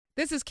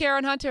This is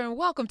Karen Hunter, and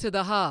welcome to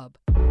The Hub.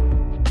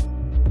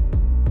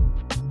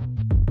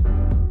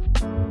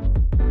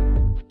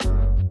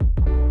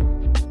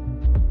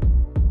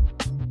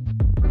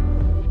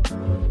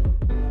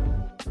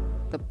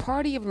 The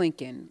Party of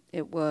Lincoln,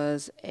 it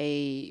was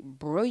a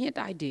brilliant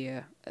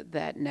idea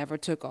that never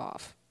took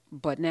off.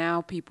 But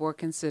now people are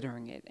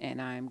considering it,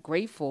 and I'm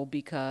grateful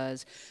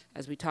because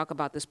as we talk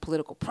about this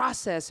political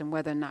process and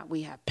whether or not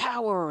we have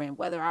power and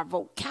whether our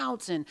vote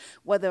counts and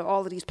whether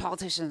all of these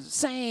politicians are the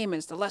same,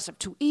 it's the lesser of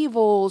two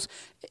evils,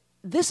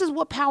 this is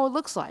what power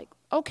looks like.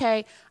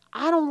 Okay,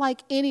 I don't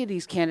like any of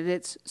these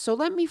candidates, so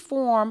let me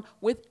form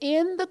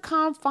within the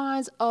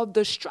confines of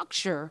the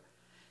structure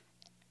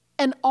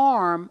an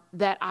arm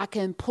that I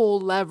can pull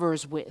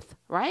levers with,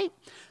 right?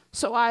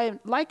 So I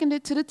likened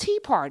it to the Tea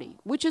Party,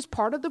 which is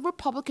part of the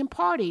Republican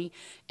Party.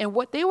 And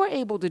what they were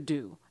able to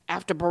do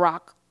after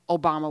Barack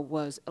Obama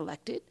was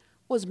elected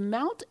was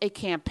mount a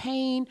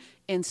campaign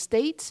in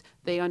states.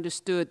 They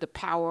understood the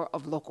power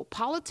of local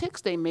politics.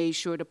 They made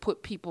sure to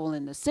put people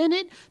in the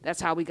Senate.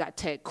 That's how we got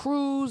Ted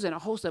Cruz and a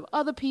host of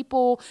other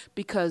people,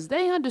 because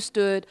they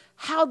understood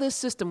how this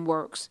system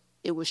works.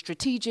 It was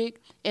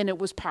strategic and it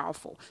was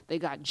powerful. They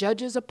got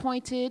judges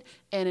appointed,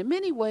 and in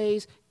many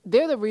ways,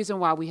 they're the reason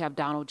why we have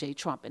Donald J.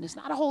 Trump. And it's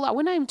not a whole lot.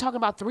 We're not even talking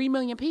about 3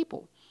 million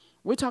people.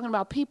 We're talking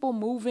about people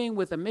moving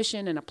with a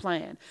mission and a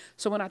plan.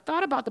 So when I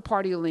thought about the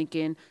Party of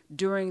Lincoln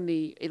during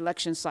the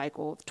election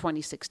cycle of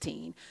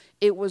 2016,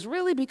 it was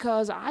really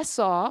because I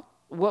saw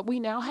what we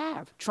now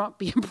have, Trump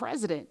being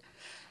president.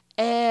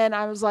 And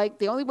I was like,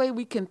 the only way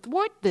we can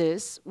thwart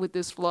this with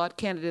this flawed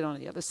candidate on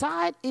the other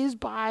side is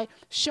by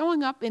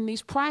showing up in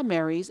these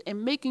primaries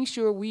and making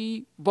sure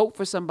we vote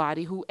for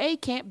somebody who, A,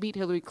 can't beat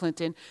Hillary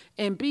Clinton,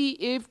 and B,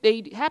 if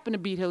they happen to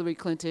beat Hillary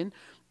Clinton,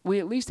 we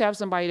at least have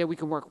somebody that we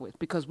can work with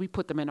because we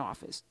put them in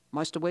office.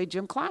 Much the way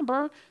Jim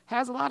Kleinberg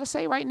has a lot to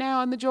say right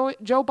now in the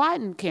Joe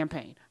Biden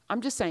campaign. I'm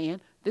just saying,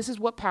 this is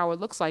what power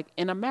looks like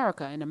in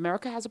America, and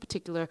America has a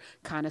particular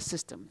kind of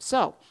system.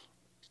 So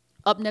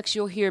up next,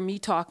 you'll hear me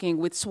talking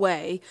with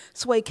Sway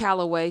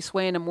Calloway,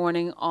 Sway in the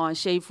Morning on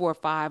Shade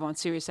 4-5 on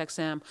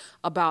SiriusXM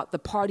about the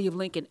Party of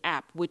Lincoln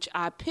app, which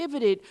I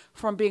pivoted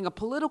from being a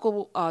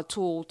political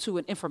tool to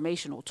an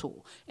informational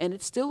tool. And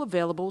it's still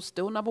available,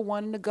 still number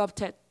one in the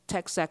GovTech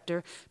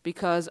sector,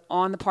 because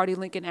on the Party of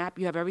Lincoln app,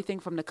 you have everything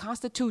from the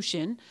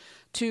Constitution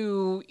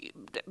to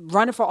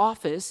running for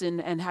office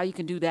and how you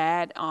can do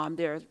that.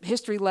 There are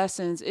history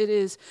lessons. It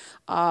is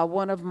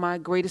one of my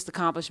greatest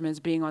accomplishments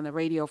being on the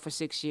radio for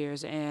 6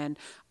 years, and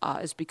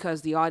it's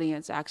because the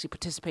audience actually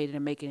participated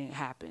in making it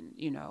happen.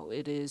 You know,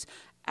 it is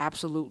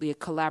absolutely a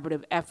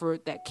collaborative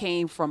effort that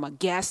came from a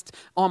guest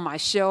on my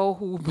show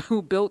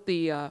who built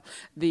the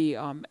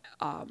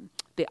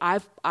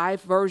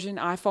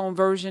iPhone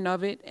version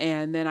of it,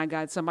 and then I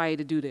got somebody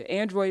to do the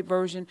Android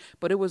version,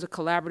 but it was a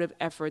collaborative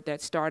effort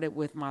that started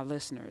with my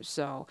listeners.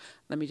 So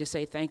let me just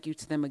say thank you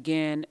to them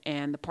again,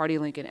 and the Party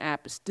of Lincoln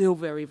app is still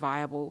very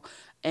viable,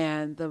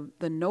 and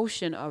the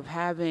notion of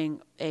having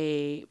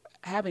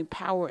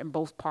power in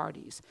both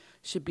parties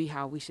should be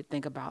how we should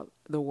think about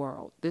the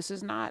world. This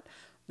is not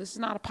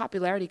a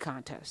popularity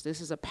contest. This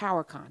is a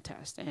power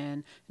contest.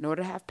 And in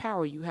order to have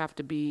power, you have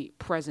to be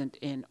present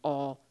in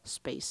all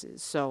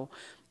spaces. So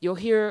you'll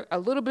hear a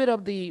little bit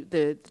of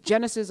the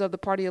genesis of the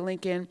Party of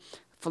Lincoln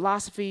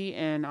philosophy,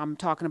 and I'm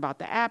talking about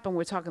the app, and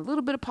we're talking a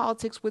little bit of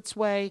politics with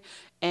Sway,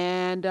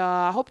 and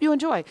I hope you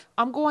enjoy.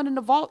 I'm going in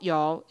the vault,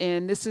 y'all,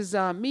 and this is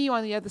me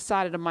on the other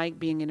side of the mic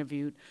being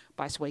interviewed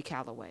by Sway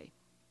Calloway.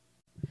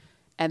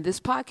 And this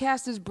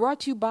podcast is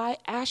brought to you by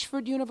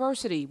Ashford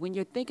University. When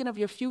you're thinking of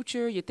your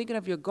future, you're thinking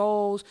of your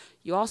goals,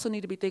 you also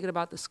need to be thinking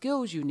about the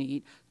skills you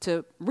need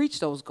to reach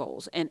those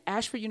goals. And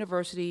Ashford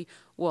University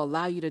will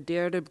allow you to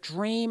dare to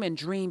dream and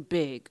dream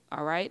big,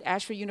 all right?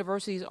 Ashford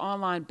University's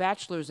online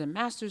bachelor's and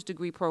master's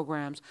degree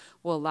programs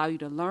will allow you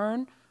to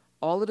learn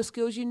all of the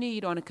skills you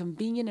need on a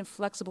convenient and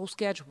flexible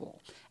schedule.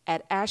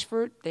 At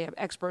Ashford, they have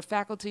expert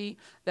faculty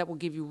that will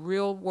give you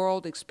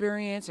real-world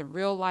experience and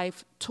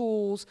real-life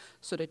tools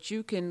so that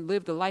you can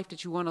live the life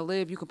that you want to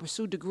live. You can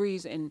pursue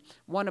degrees in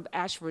one of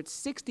Ashford's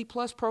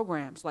 60-plus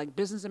programs like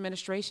business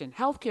administration,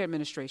 healthcare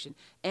administration,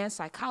 and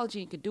psychology.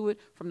 You can do it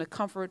from the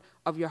comfort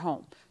of your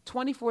home.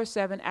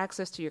 24/7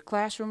 access to your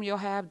classroom you'll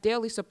have,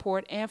 daily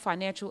support, and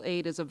financial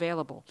aid is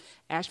available.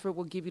 Ashford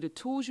will give you the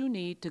tools you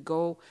need to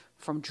go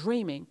from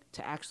dreaming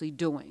to actually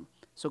doing.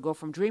 So go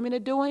from dreaming to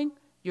doing.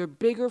 Your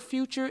bigger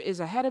future is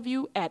ahead of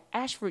you at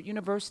Ashford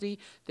University.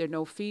 There are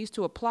no fees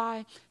to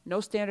apply, no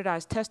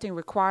standardized testing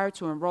required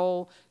to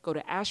enroll. Go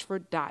to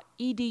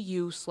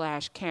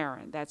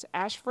ashford.edu/Karen. That's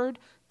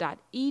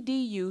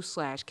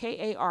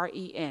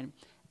ashford.edu/Karen.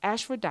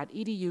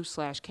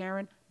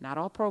 ashford.edu/Karen. Not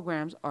all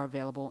programs are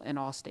available in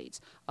all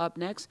states. Up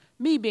next,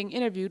 me being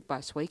interviewed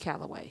by Sway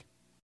Calloway.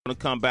 I'm going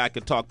to come back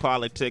and talk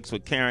politics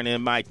with Karen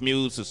and Mike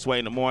Muse to Sway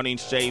in the Morning,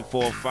 Shade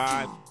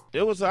 4-5.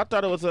 I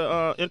thought it was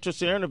an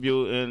interesting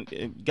interview,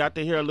 and got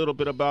to hear a little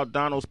bit about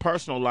Donald's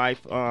personal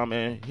life.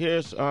 And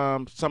here's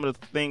some of the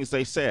things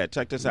they said.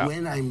 Check this out.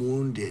 When I'm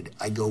wounded,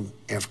 I go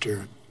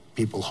after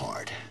people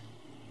hard.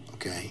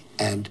 okay?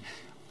 And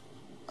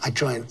I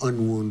try and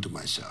unwound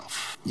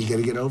myself. You got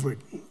to get over it.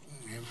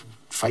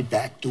 Fight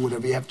back. Do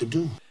whatever you have to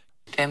do.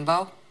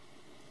 Bimbo?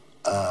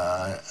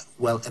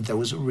 Well, there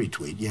was a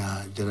retweet.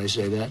 Yeah, did I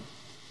say that?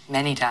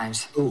 Many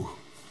times. Ooh,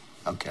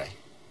 okay.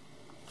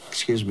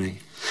 Excuse me.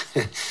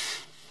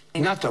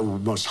 Not the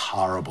most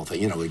horrible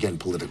thing, again,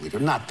 politically,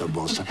 not the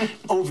most.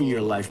 Over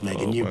your life,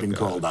 Megan, you've been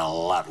called a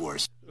lot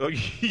worse. Oh,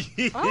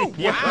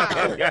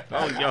 wow.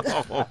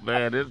 Yo,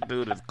 man, this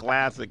dude is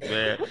classic,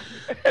 man.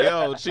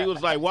 Yo, she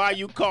was like, why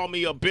you call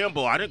me a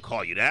bimbo? I didn't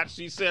call you that.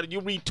 She said,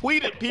 you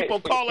retweeted people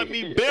calling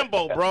me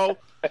bimbo, bro.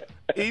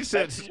 He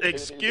said,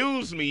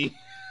 excuse me.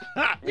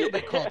 You've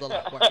been called a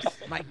lot worse,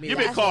 Mike Miller. You've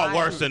been called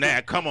worse than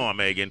that. Come on,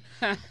 Megan.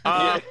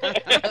 What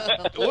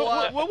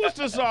was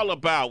this all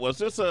about? Was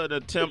this an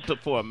attempt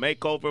for a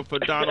makeover for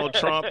Donald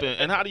Trump?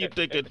 And how do you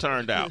think it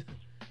turned out?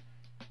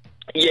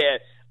 Yeah.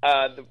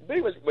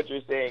 What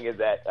you're saying is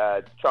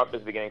that Trump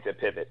is beginning to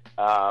pivot.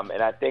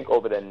 And I think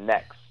over the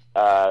next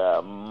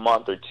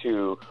month or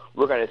two,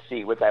 we're going to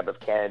see what type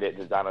of candidate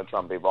does Donald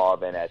Trump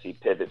evolve in as he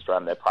pivots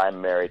from the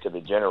primary to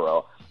the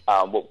general.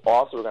 What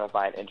also we're going to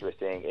find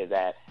interesting is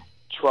that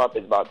Trump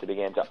is about to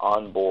begin to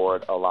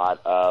onboard a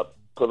lot of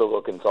political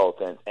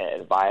consultants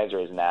and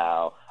advisors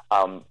now,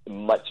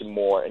 much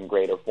more in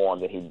greater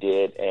form than he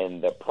did in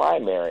the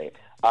primary.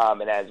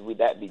 And as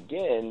that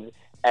begins,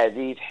 as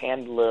these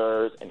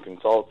handlers and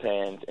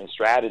consultants and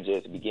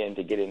strategists begin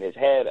to get in his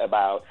head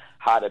about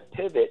how to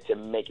pivot to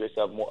make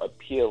yourself more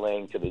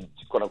appealing to the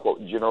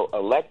quote-unquote general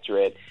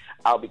electorate,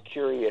 I'll be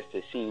curious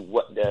to see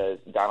what does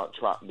Donald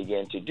Trump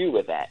begin to do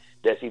with that.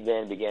 Does he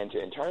then begin to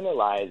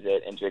internalize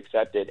it and to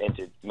accept it and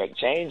to make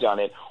change on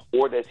it,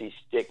 or does he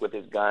stick with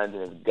his guns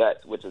and his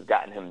guts, which has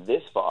gotten him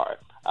this far?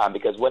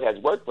 Because what has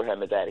worked for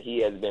him is that he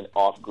has been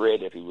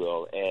off-grid, if you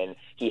will, and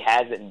he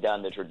hasn't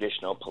done the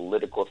traditional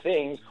political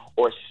things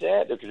or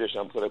said the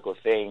traditional political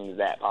things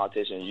that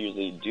politicians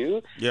usually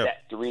do. Yep.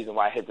 That's the reason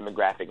why his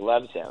demographic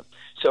loves him.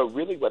 So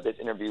really what this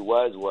interview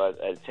was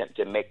an attempt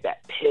to make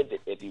that pivot,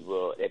 if you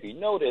will. If you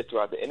notice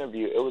throughout the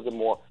interview, it was a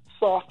more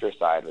softer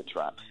side of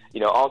Trump.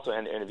 Also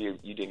in the interview,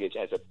 you didn't get a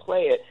chance to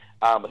play it,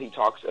 but he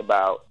talks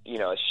about,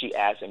 she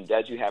asked him,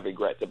 does you have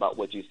regrets about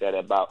what you said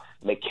about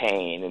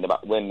McCain and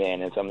about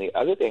women and some of the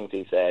other things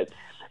he said?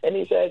 And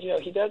he says,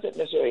 he doesn't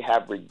necessarily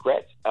have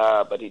regrets,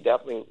 but he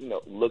definitely,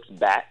 looks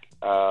back,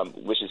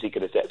 wishes he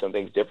could have said some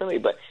things differently,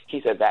 but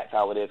he says that's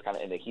how it is kind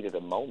of in the heat of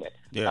the moment.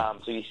 Yeah.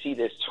 So you see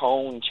this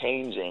tone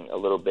changing a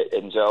little bit.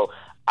 And so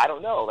I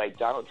don't know,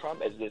 Donald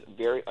Trump is this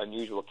very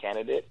unusual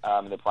candidate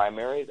in the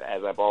primaries,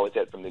 as I've always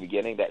said from the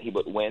beginning, that he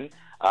would win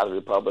the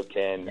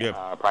Republican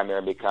primary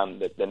and become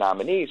the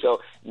nominee.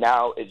 So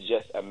now it's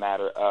just a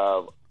matter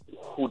of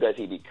who does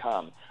he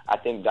become. I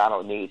think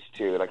Donald needs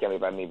to, and I can't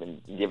believe I'm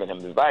even giving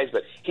him advice,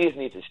 but he just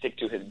needs to stick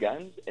to his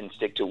guns and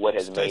stick to what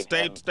has made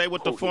him. Stay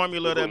with the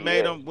formula that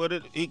made him with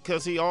it,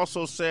 because he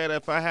also said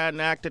if I hadn't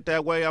acted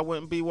that way, I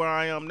wouldn't be where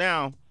I am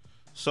now.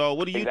 So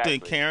what do you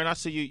think, Karen? I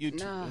see you.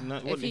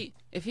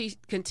 If he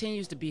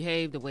continues to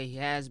behave the way he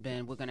has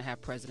been, we're going to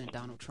have President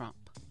Donald Trump.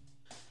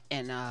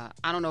 And I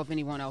don't know if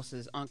anyone else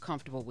is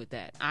uncomfortable with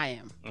that. I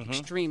am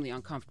extremely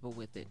uncomfortable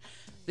with it.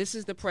 This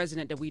is the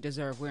president that we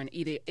deserve. We're an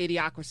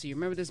idiocracy.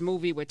 Remember this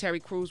movie where Terry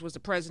Crews was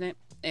the president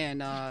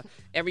and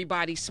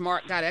everybody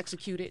smart got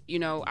executed?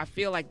 I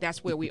feel like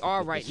that's where we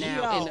are right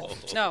now.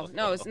 It's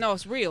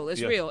real.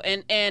 It's real.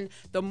 And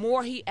the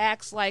more he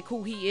acts like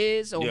who he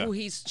is or who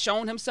he's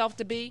shown himself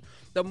to be,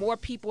 the more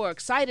people are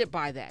excited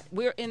by that.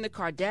 We're in the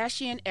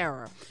Kardashian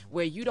era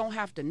where you don't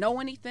have to know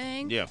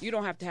anything. Yeah. You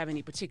don't have to have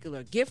any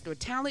particular gift or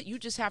talent. You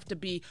just have to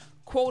be,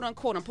 quote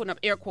unquote, I'm putting up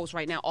air quotes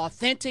right now,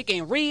 authentic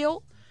and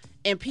real.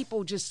 And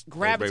people just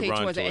gravitate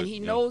towards it. And he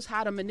knows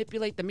how to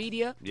manipulate the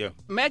media. Yeah.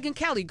 Megyn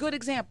Kelly, good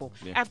example.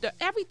 Yeah. After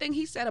everything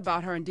he said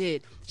about her and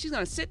did, she's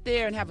going to sit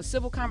there and have a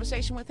civil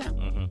conversation with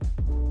him.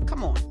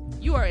 Come on.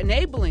 You are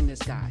enabling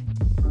this guy.